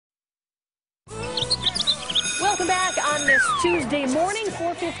Welcome back on this Tuesday morning,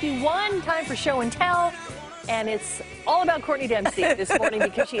 4:51. Time for show and tell. And it's all about Courtney Dempsey this morning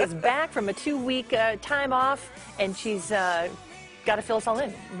because she is back from a 2-week time off, and she's got to fill us all in.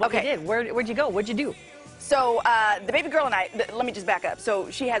 What you did? Where'd you go? What'd you do? So the baby girl and I, let me just back up.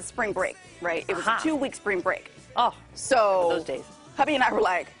 So she had spring break, right? It was a 2-week spring break. Oh, so those days. Hubby and I were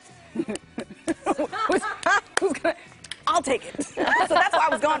like, who's gonna? I'll take it. So that's why I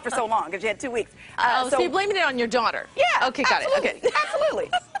was gone for so long, because you had 2 weeks. So you're blaming it on your daughter? Yeah. Okay, got absolutely, it. Okay.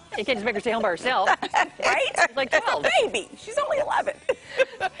 Absolutely. You can't just make her stay home by herself. Right? She's like 12. Baby. She's only 11.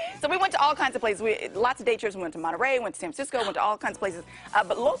 So we went to all kinds of places. Lots of day trips. We went to Monterey, went to San Francisco, went to all kinds of places.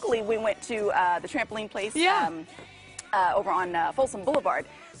 But locally, we went to the trampoline place over on Folsom Boulevard.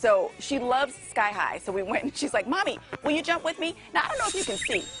 So she loves Sky High. So we went, and she's like, Mommy, will you jump with me? Now, I don't know if you can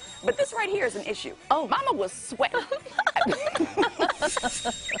see, but this right here is an issue. Oh, Mama was sweating.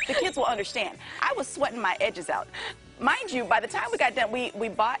 The kids will understand. I was sweating my edges out. Mind you, by the time we got done, we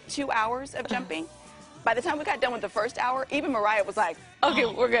bought 2 hours of jumping. By the time we got done with the first hour, even Mariah was like, okay,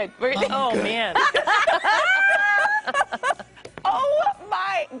 we're good. Oh, man. oh,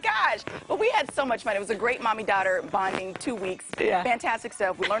 my gosh. But we had so much fun. It was a great mommy-daughter bonding 2 weeks. Yeah. Fantastic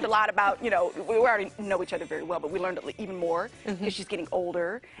stuff. We learned a lot about, you know, we already know each other very well, but we learned even more because she's getting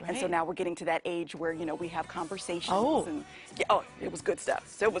older. Right. And so now we're getting to that age where, you know, we have conversations. Oh. And, it was good stuff.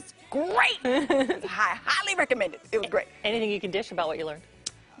 So it was great. I highly recommend it. It was great. Anything you can dish about what you learned?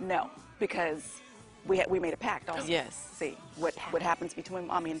 No, because we made a pact also. Yes. See, what happens between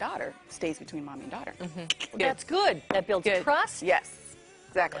mommy and daughter stays between mommy and daughter. Well, that's good. That builds trust. Yes,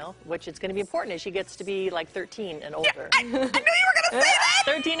 exactly. You know, which is going to be important as she gets to be like 13 and older. Yeah, I knew you were going to say that.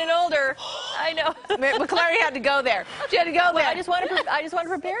 13 and older. I know. But Clary had to go there. She had to go there. I just want to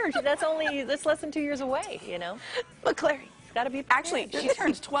prepare her. That's less than 2 years away, you know. But Clary, it's got to be prepared. actually, she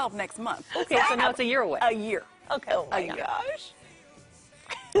turns 12 next month. Okay, so now it's a year away. A year. Okay. Oh my gosh.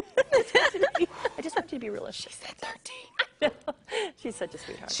 I just want you to be realistic. She said 13. She's such a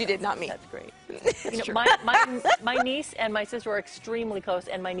sweetheart. She did not mean. That's great. You know, my niece and my sister are extremely close,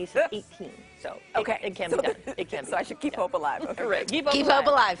 and my niece is 18. So it can be done. It can be. So I should keep hope alive. Okay. Right. Keep hope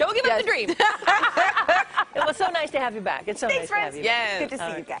alive. Don't give up the dream. It was so nice to have you back. It's so nice to have you back. Good to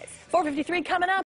see you guys. 4:53 coming up.